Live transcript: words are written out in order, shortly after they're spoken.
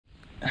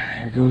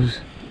There goes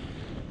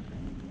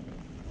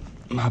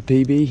my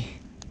PB,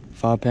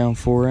 5 pound,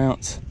 4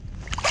 ounce.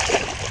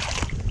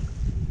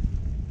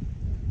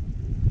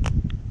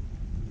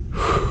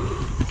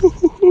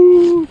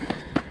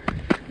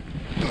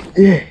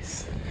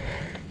 Yes.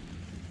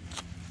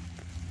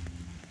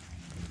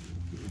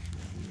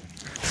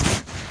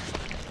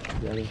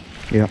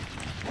 Yep.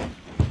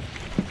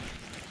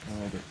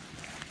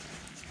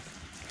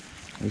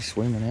 He's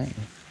swimming at me.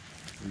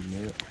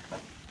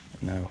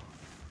 No.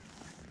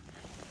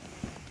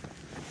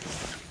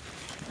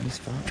 He's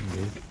fighting,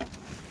 dude.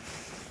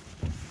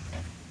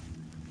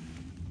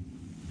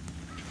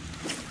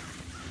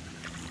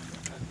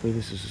 I believe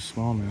this is a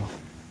smallmouth.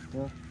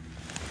 Yeah.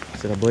 I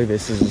said I believe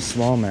this is a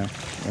smallmouth.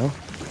 No?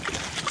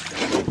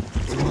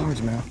 It's a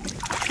largemouth.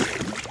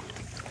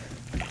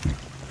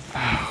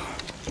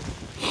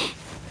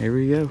 Here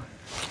we go.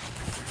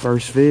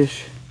 First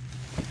fish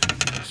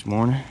this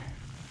morning.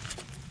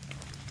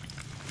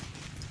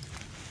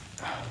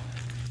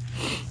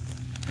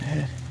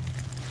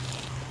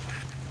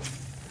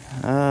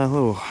 A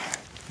little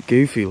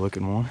goofy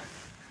looking one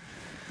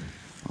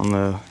on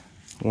the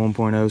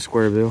 1.0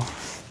 Squarebill.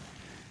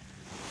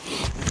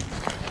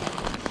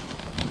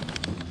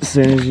 As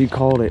soon as you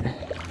called it,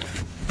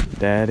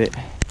 Dad, it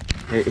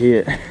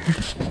hit.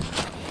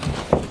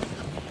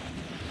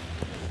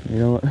 You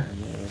know what? I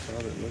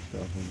thought it looked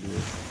awful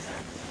good.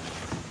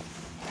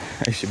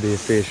 There should be a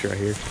fish right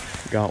here.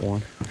 Got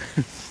one.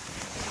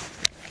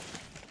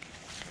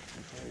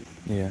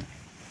 Yeah.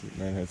 You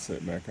might have to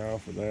set back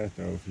off of that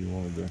though if you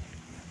wanted to.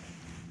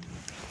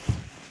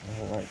 I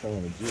don't like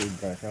throwing a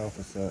jig back off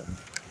of something.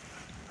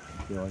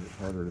 I feel like it's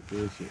harder to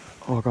fish it.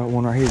 Oh, I got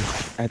one right here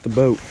at the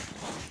boat.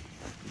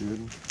 Good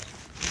one?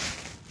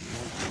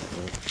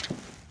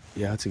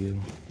 Yeah, that's a good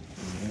one.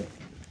 Yeah.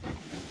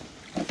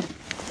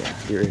 Yeah,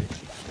 get ready.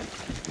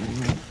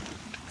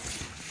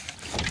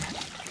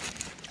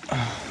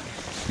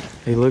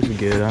 He looks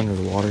good under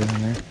the water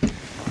down there.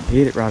 He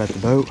hit it right at the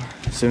boat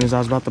as soon as I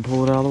was about to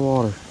pull it out of the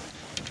water.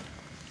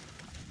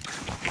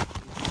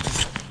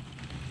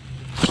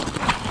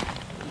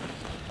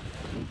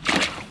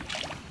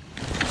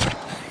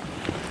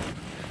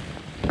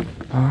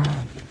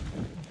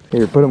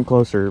 Here, put him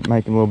closer,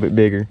 make him a little bit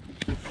bigger.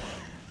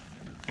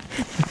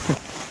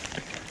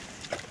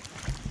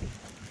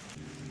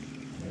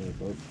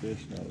 Both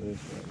fish now this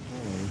right.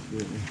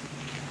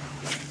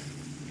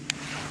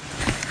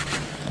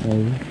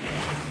 Maybe.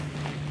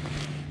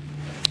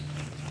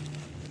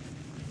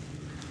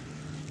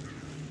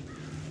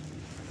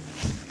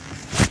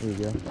 There you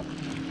go.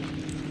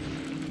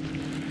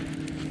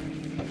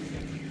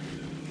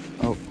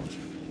 Oh.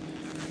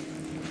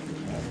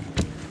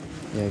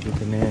 Yeah, get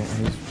the net.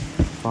 He's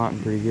fighting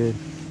pretty good.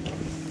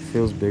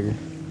 Feels bigger.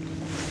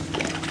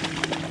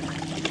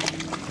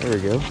 There we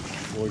go.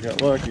 Well, we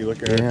got lucky.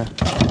 Look at it. Yeah.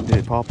 Did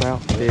it pop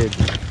out? It did.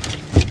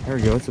 There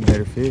we go. It's a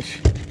better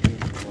fish.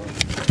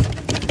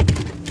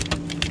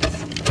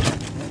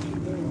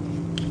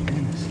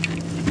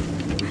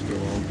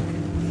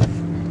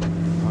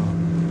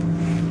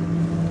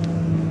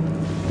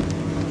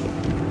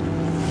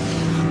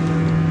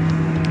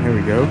 There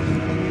we go.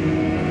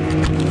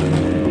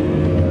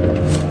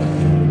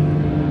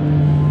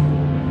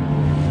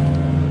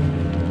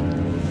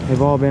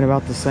 They've all been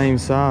about the same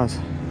size,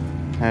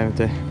 haven't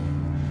they?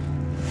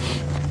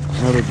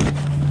 Another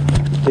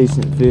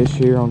decent fish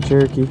here on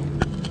Cherokee.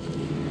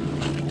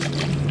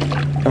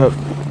 Up.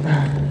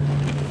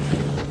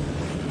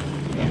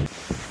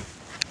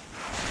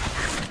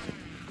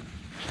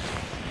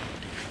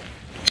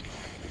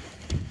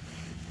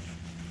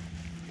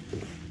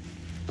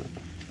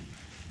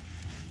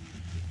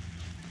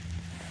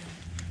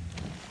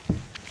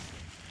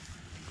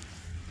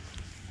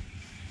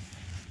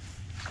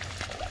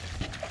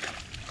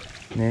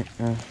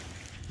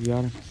 You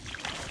got him?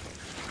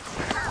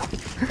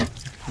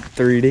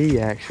 3D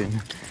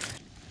action.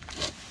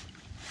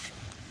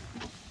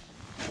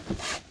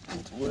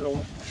 It's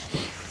little.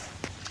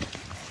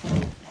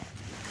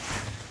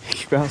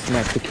 He's bouncing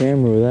at the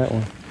camera with that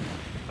one.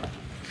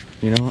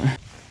 You know what?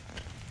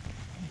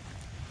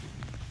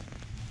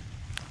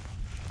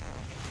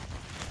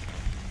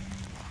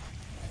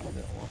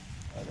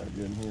 I gotta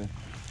get in here.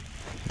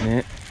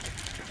 Net.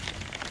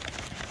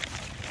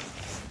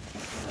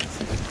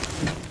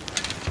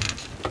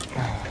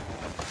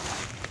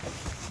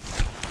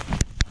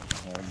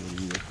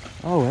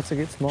 Oh, that's a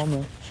good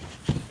smallmouth.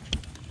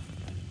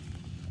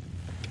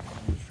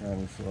 I'm just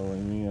trying to slow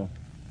him in.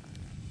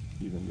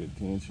 Keep him good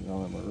tension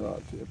on him, my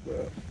rod tip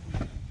up.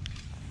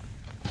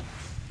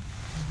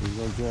 He's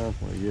gonna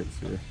jump when he gets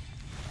here.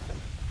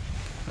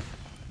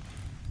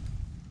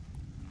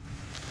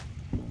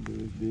 Gonna do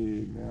his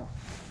dig now.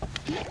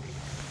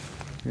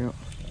 Yep.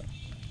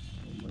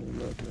 Bring him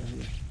up right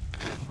here.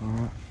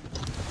 Alright.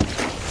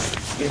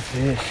 Good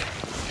fish.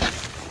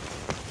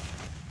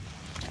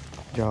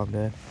 Good job,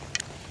 Dad.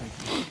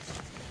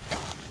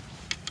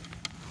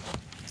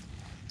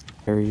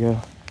 There we go.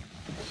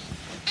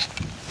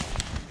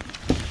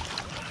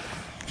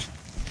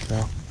 So,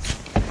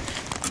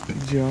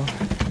 good job.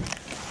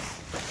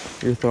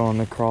 You're throwing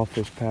the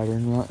crawfish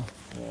pattern, right?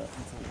 Yeah,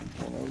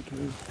 it's like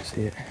 102.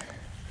 See it.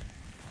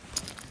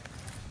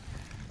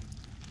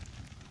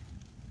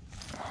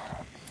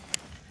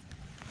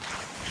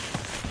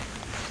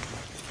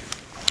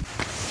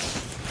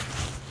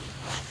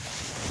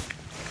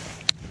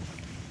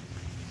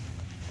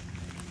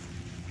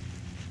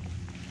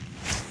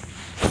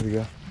 There we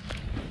go.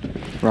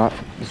 Right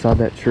beside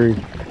that tree. You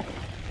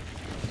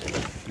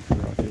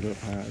can rock it up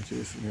high,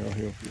 Jesse, and it'll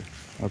help you.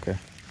 Okay.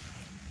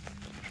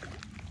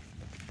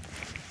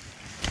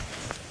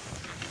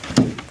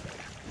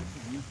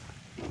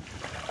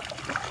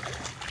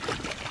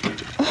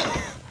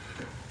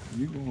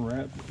 You gonna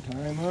wrap the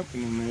time up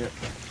in the net.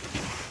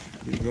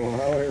 He's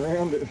going all the way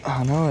around it.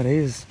 I know it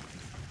is.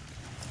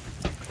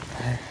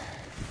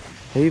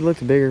 He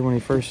looked bigger when he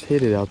first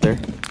hit it out there.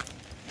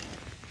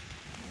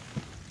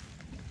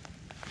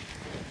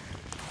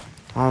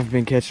 I've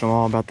been catching them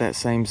all about that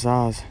same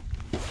size.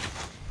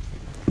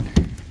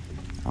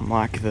 I'm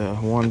like the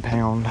 1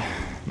 pound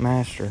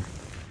master.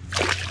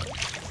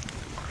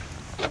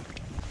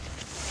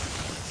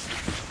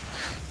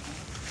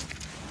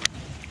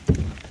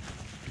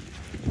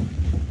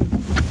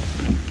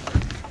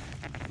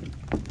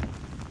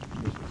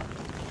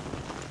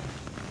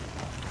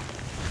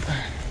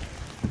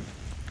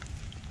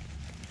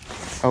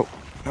 Oh,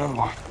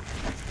 no.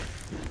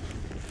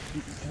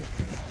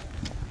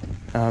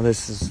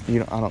 This is,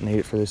 I don't need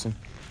it for this one.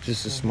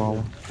 Just a small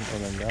one.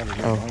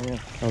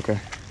 Oh, okay.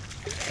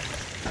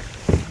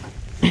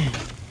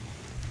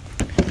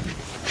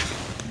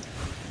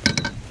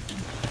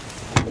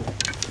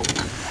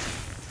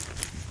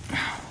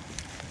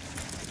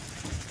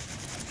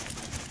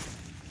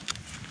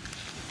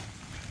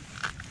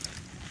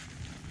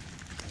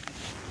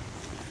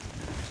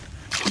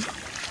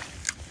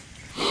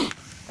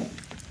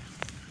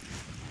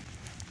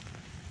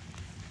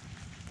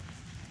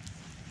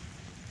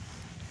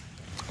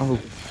 Oh,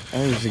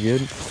 that was a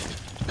good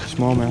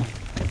smallmouth.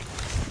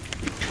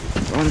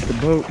 Right at the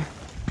boat.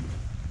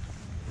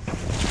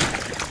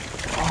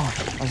 Oh,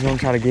 I was gonna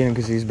try to get him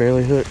because he's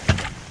barely hooked.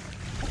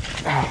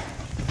 Oh.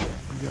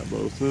 You got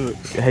both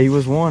hooks. He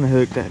was one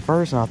hooked at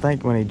first, and I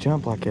think when he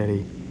jumped like that,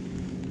 he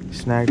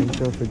snagged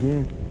himself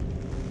again.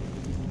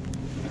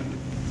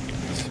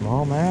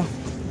 Smallmouth.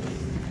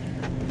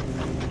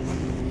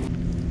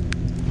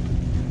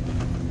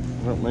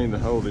 I don't mean to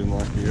hold him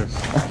like this.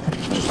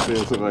 It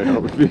feels like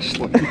I'll be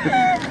fishing.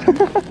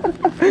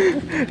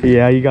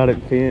 Yeah, you got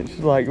it pinched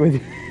like with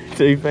your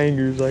 2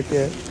 fingers like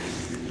that. I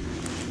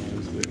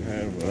just didn't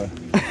have a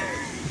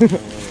way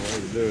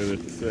to do it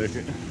at the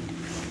second.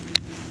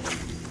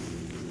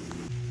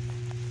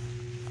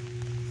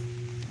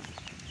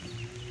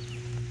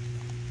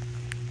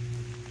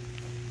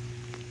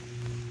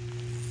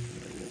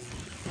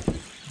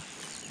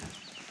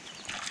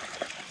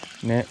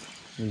 Net,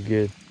 you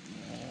good.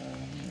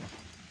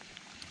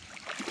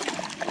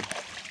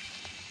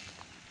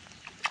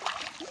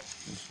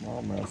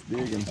 Smallmouth's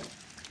digging.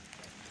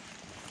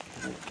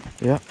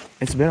 Yeah,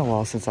 it's been a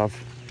while since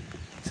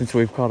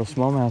we've caught a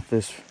smallmouth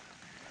this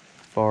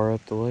far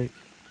up the lake.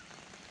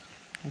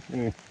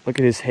 Yeah. Look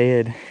at his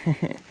head.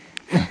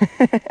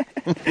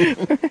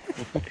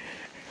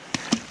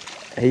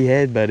 He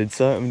headbutted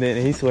something,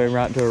 didn't he? He swam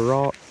right to a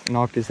rock,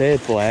 knocked his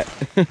head flat.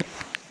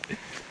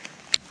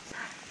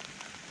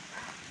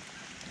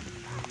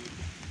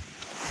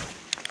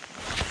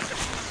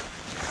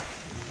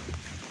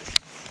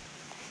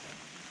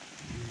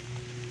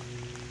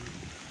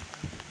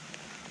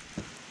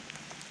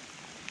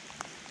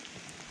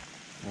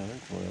 I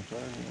think we're up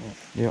there.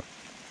 Yep.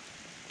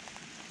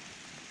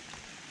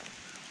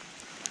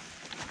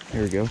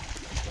 Here we go.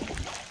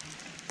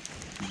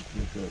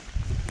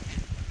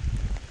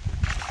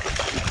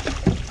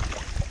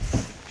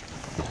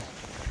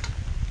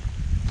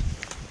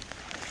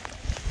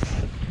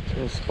 Is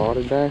that a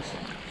spotted bass?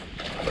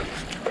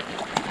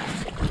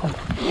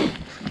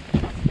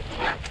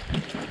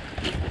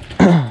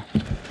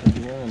 Put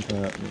the line tight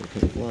and it'll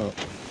pick it up.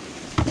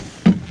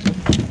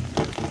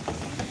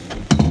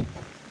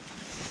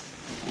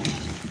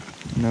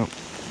 Nope.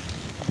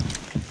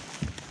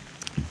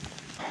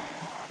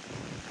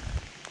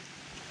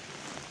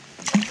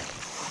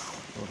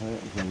 What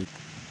happens when you...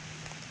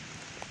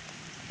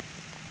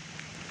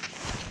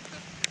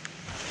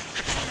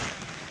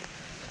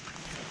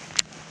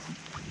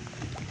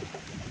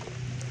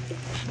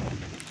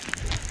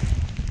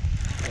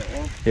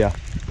 Yeah.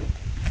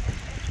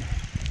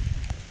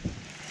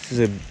 This is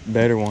a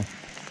better one.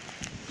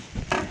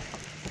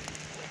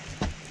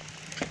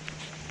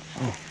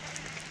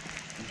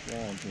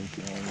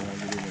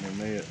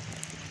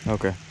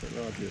 Okay. Put it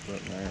up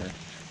in there.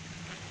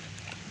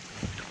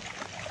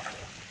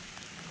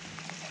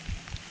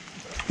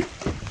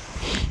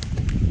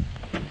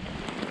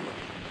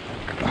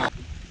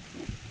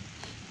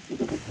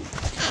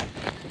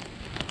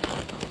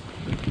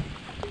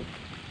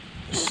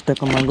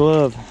 Stuck on my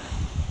glove.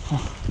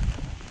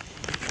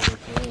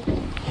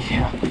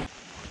 Yeah.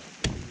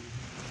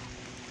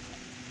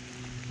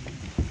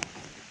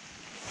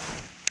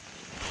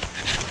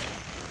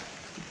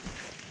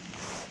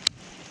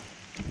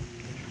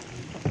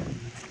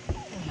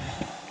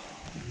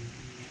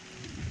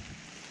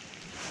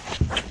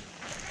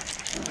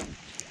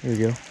 Here we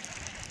go.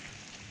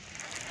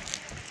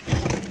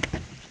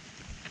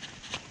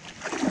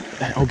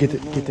 Oh, get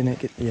the net.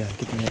 Get the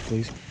net,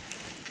 please.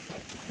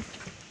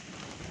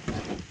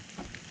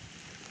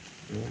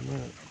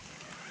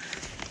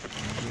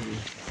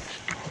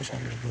 Wish I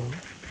had a boat.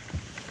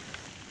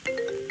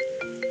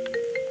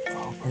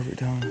 Oh, perfect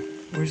time.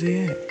 Where's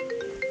he at?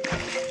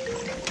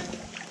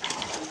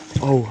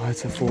 Oh,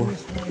 that's a 4.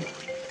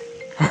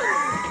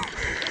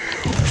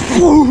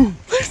 Whoa,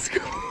 let's go.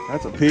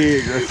 That's a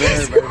pig right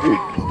there, baby.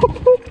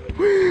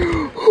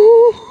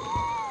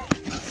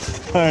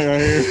 Right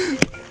here.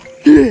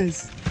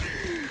 Yes.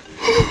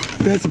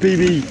 That's a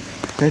PB.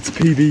 That's a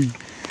PB.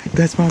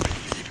 That's my PB.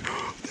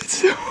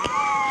 That's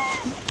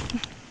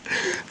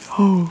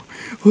oh,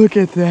 look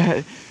at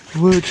that.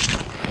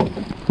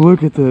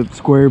 Look at the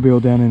squarebill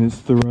down in its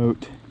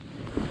throat.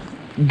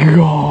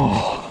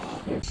 God.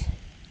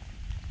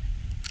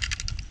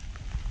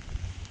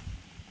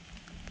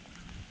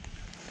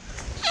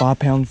 5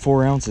 pounds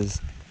 4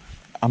 ounces.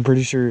 I'm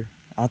pretty sure.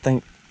 I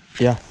think,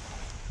 yeah,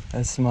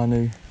 that's my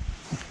new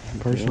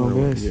personal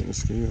best. Getting a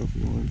scale if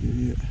you want to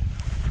get it.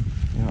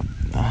 Yeah,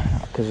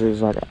 because it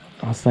was like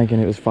I was thinking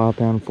it was 5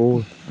 pound 4,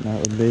 and that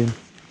would be.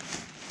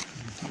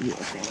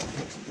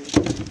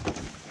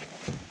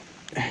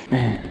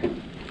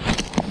 Man,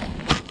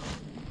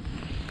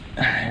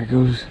 there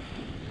goes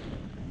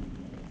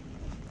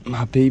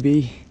my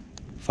PB,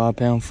 5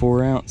 pound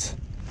 4 ounce.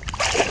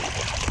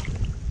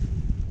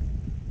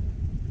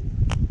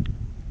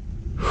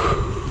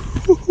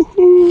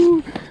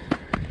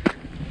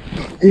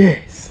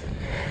 Yes.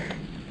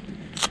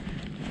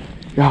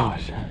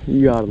 Gosh,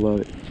 you gotta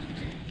love it.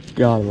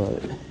 Gotta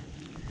love it.